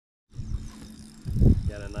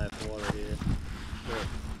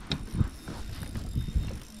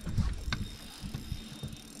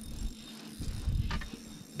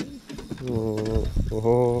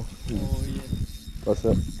Oh, yeah. Pas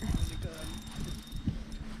ça.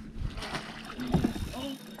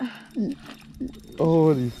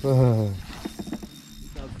 Holy fuck.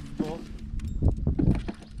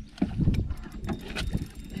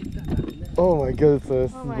 Oh my god, c'est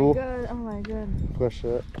Oh my beau. god, oh my god.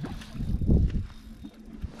 Prochain.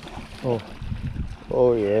 Oh.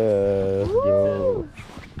 Oh yeah. Let's go.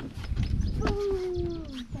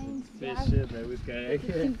 Thanks, Fish Gab. shit, mais oui, c'est correct.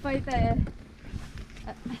 Tu me fais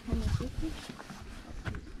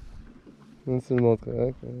Même si le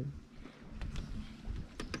montrer quand même.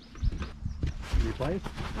 Les pêches?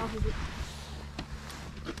 Non, c'est ça.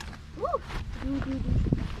 Ouh!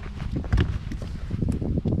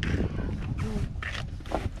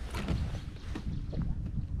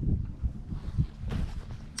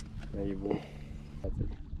 Il est beau.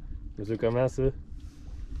 C'est comment ça? Ouais.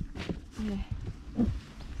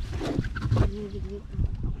 Vite, vite.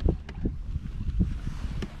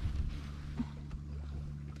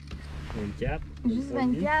 24? Juste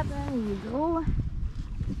 24, hein, il est gros. Hein.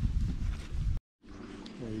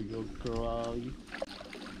 There you go, crawly.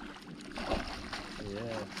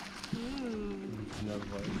 Yeah. 19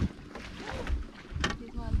 ouais. J'ai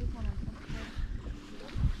demandé qu'on a fait.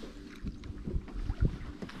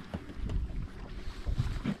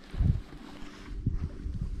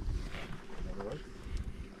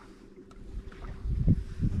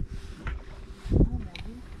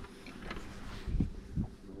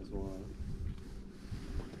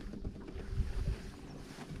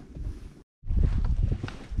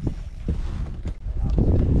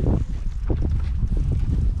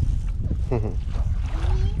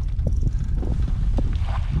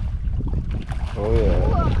 Oh yeah.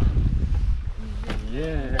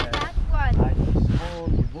 Yeah! That one. Ah, il est bon,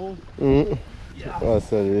 il est beau. Yeah! Ah,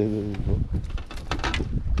 salut, c'est beau.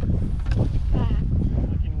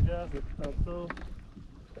 Fucking gars, c'est tantôt.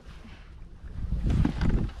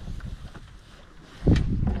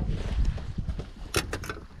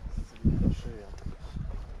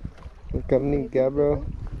 Come me, Gabriel.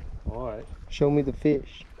 Ouais. Show me the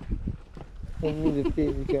fish. Show me the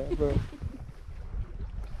fish, Gabriel.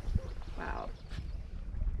 Wow.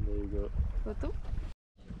 There you go. Photo?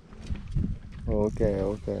 Okay,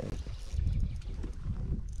 okay.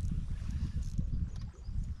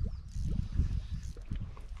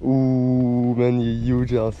 Ouh, man, il est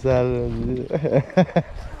huge en salle. Il est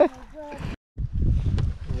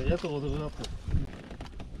rien trop drôle.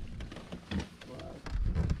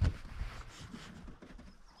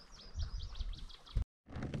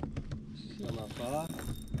 Comment faire?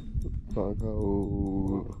 Encore.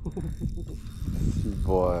 Ouh. C'est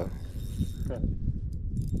bon.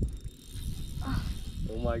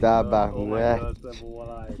 Oh my god. Tabarnak. Oh my god, c'est beau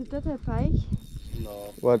là. C'est peut-être un pike. Non.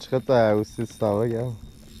 Ouais, je serais aussi si t'en vas, regarde.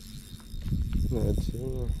 Ouais,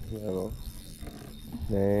 chill, mais bon.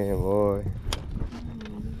 Mais ouais.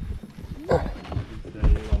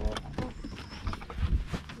 Sérieux, maman.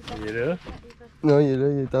 Il est là? Non, il est là,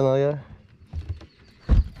 il est en arrière.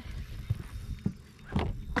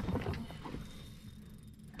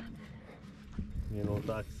 Il y a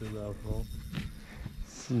longtemps que c'est dans le fond.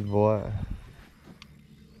 Si, ouais.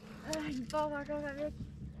 Ah, il part encore avec.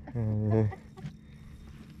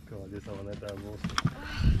 Regardez, ça va être un beau.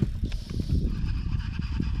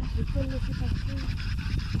 Je peux le laisser passer.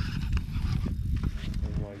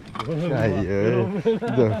 Oh my god. Aïe,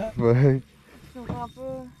 the fuck. Je comprends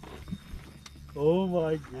pas. Oh my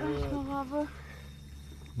Ah, je god. comprends pas.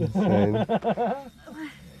 Insane.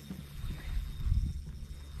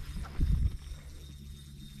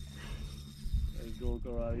 Let's go,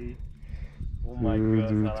 Coralie. Oh my god,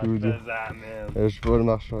 ça va être pesant, man. Je vois le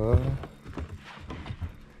marcheur.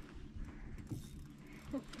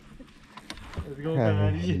 Let's go,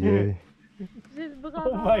 Coralie. Aïe. J'ai le bras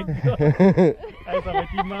Oh mort. my god. Hey, ça va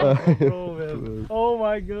être immense, bro, man. Oh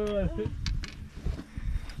my god.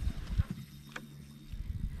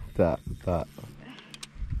 Tap, tap.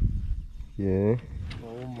 Ok.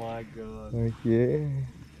 Oh my god. Ok.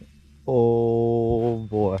 Oh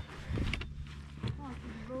boy. Oh,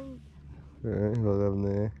 c'est beau. Ouais, il va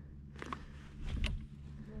revenir.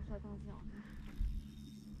 Je fais attention.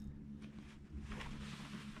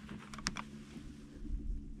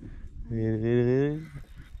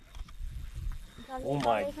 Oh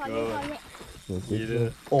my god. Il est là.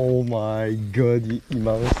 Oh my god, il est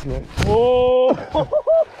immense, là. Oh! Wow.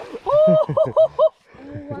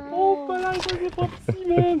 Oh, palais, ça c'est pas petit,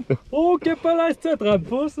 man! Oh, que palais, tu attrapes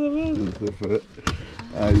pas ça, man! Je sais pas.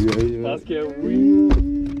 Aïe, aïe, aïe. Parce que oui!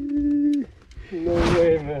 No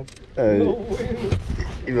way, man! Aïe. No way!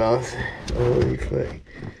 Immense. Holy fuck.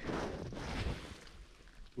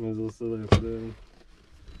 Mais ça, ça, là.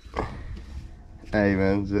 Hey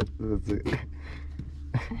man, J'ai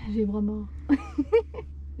les bras morts.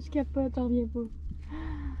 Je capote, j'en reviens pas.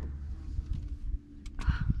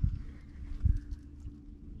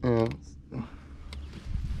 Yeah.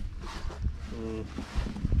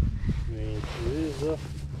 28, ça.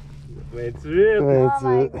 28! Oh Ouais, my tu...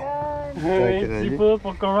 god! 26 pouces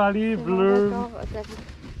pour Coralie C'est bleu! bon, d'accord.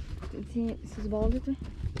 Tiens, c'est du bord là, toi?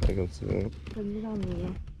 Ouais, comme tu veux. Pas de dans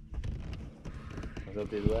mes. Cache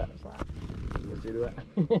tes doigts. Cache tes doigts.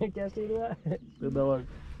 Cache tes doigts. C'est drôle.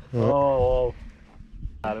 Ouais. Oh, oh.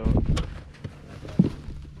 Allô.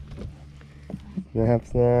 Snap,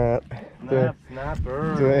 snap. Snap, snapper.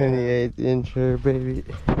 28 incher, baby.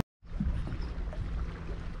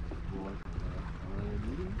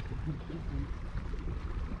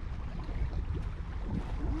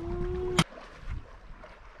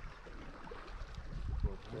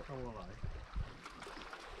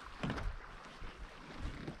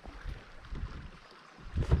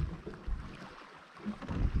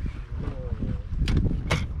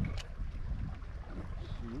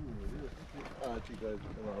 Ah, tu guys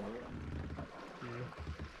come on.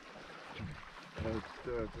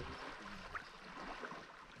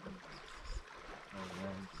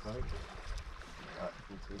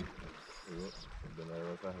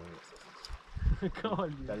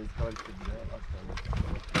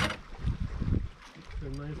 C'est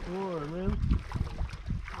une nice war, man.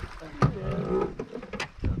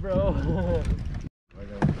 Bro.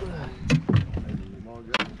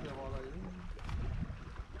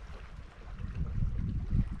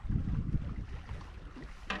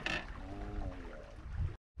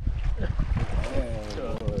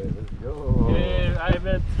 Hey,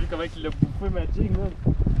 man, tu vois comment il l'a bouffé, Magic, man?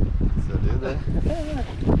 Solide, hein?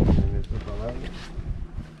 J'ai ça pas mal.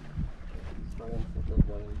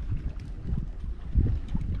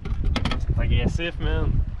 C'est agressif, man.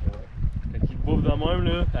 Quand il te bouffe de même,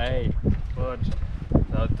 là, hey, fudge.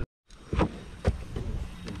 Non, tout.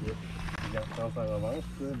 Il reprend sa revanche,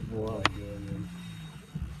 ça. Oh my god, man.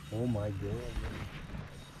 Oh my god, man.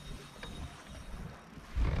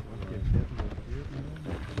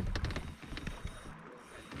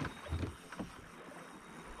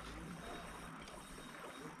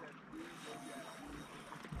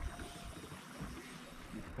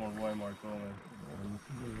 On le voit, Marco, man. On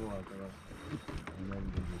le voit encore.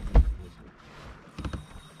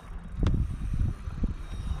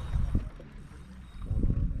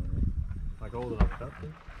 Encore de la patate, là.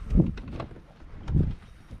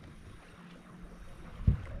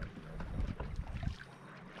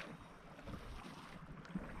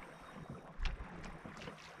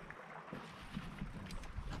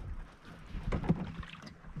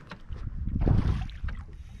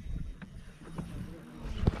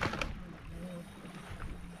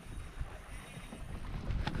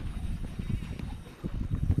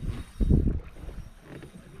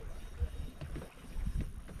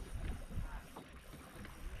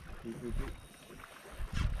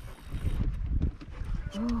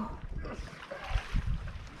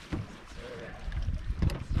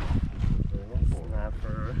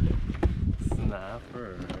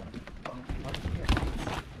 Snapper. Snapper.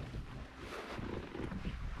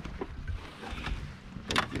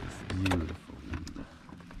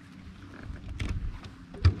 Beautiful.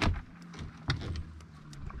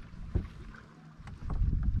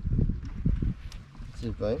 Tu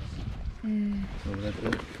penses? On va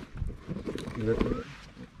faire. On va faire.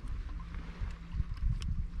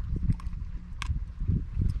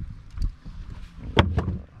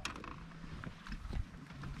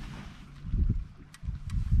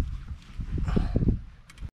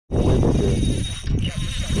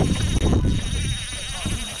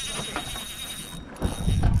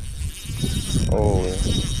 Oh ouais.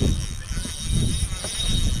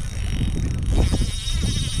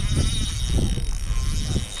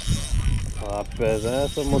 Ah, pesant,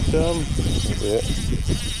 ça, mon chum. Yeah.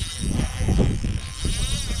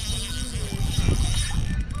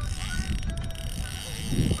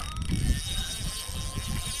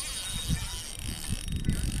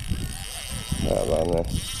 Ah bah non.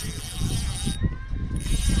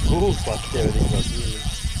 Ouh, je pensais qu'il y avait des coquilles.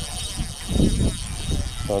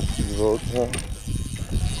 C'est un petit vôtre, hein.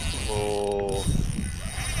 Oh.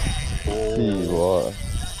 Si, voilà.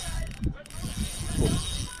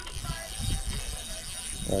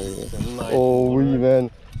 Allez. Oh oui, man.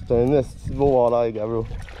 C'est un esti beau en l'air, Gabriel.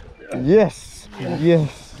 Yes!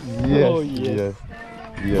 Yes! Yes! Oh, yes.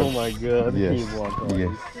 Yes! Oh my god, Yes! il est beau encore.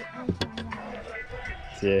 Yes!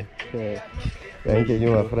 Tiens. Ouais. Thank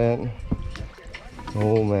you, my friend.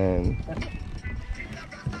 Oh, man.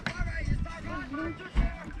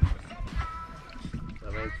 Ça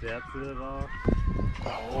va être 7, ça, genre.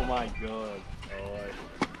 Oh my god. Ah ouais.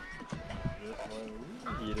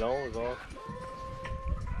 Il est long, genre.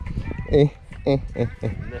 Eh, eh.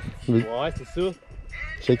 Oui. Ouais, c'est ça.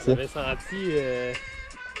 Check ça. J'avais senti.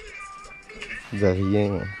 De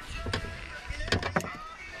rien.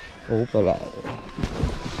 Oh, pas mal.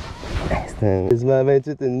 C'était quasiment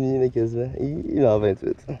 28,5, mais quasiment. Il est en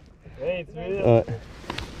 28. 28. Ouais.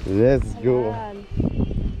 Let's go.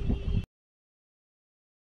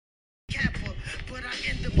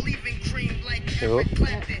 Oh.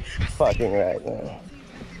 Fucking right, man.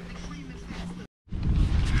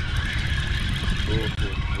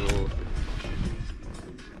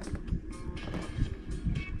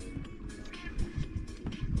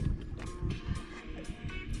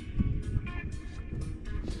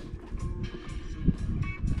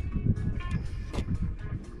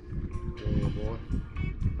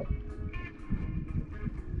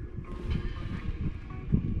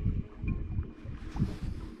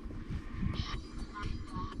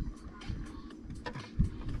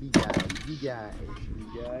 Big guy.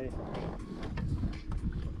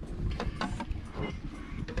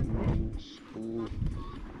 Ooh.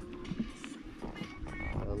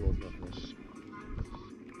 I don't know if that fish.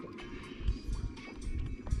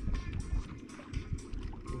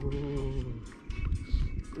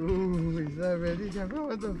 Ooh, is that ready?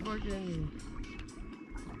 What the fuck are you?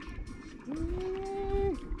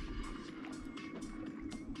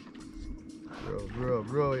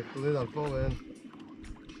 Bro, il faut aller dans le fond, man.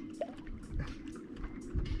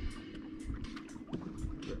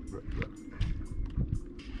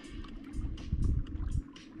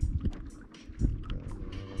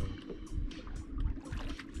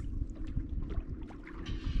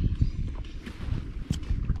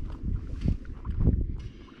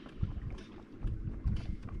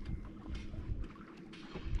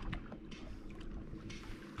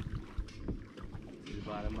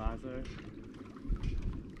 Bottomizer.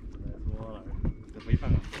 That's water. T'as failli faire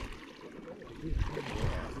un.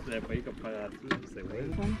 T'avais failli comme faire là-dessus, c'est vrai.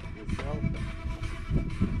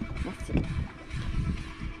 Merci.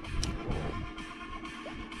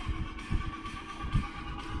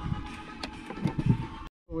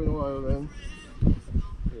 Going wild, man.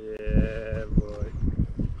 Yeah, boy.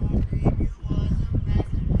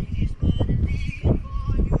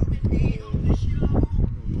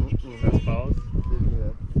 Ça se passe.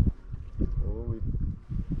 Oh oui.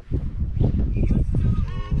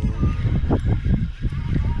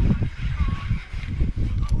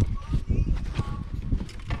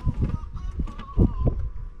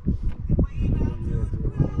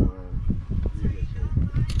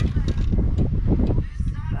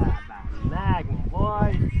 Tabarnak, mon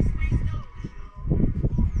boy!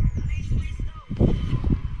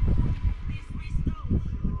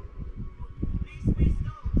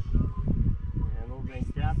 Un autre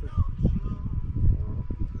 24.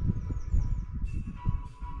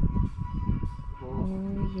 Oh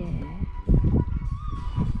yeah.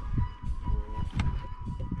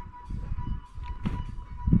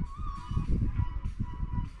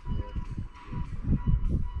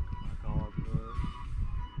 Encore un peu.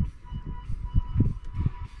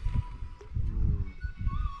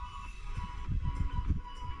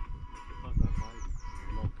 Ah, ça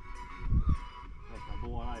fait. Non. Ça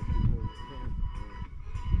beau en l'air,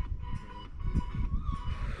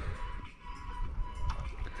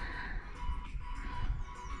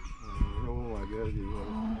 Oh my god, il est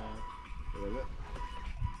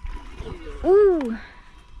Ouh!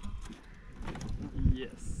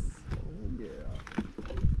 yes. Oh yeah.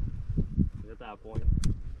 C'est à la pointe.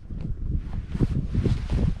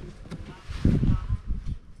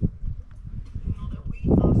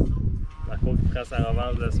 Par contre, il prend sa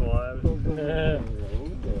revanche le soir.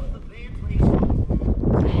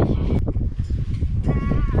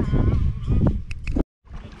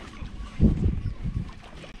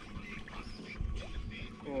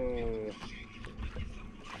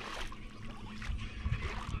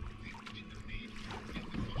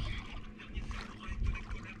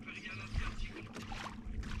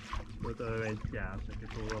 Toi, t'as 24, ça fait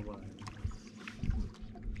trop voir.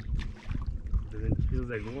 T'as une prise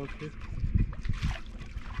de gros, en fait.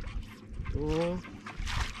 Oh!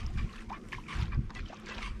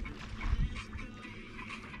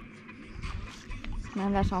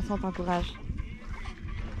 Même la chanson t'encourage.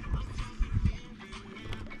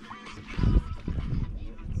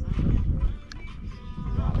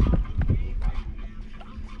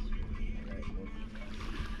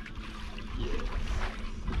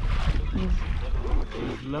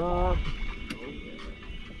 Love.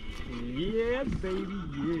 Yeah, baby,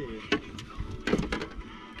 yeah.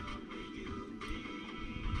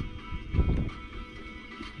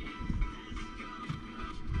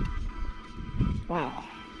 Wow.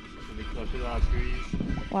 Ça s'est décroché dans la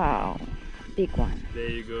squeeze. Wow. Big one. There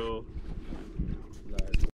you go.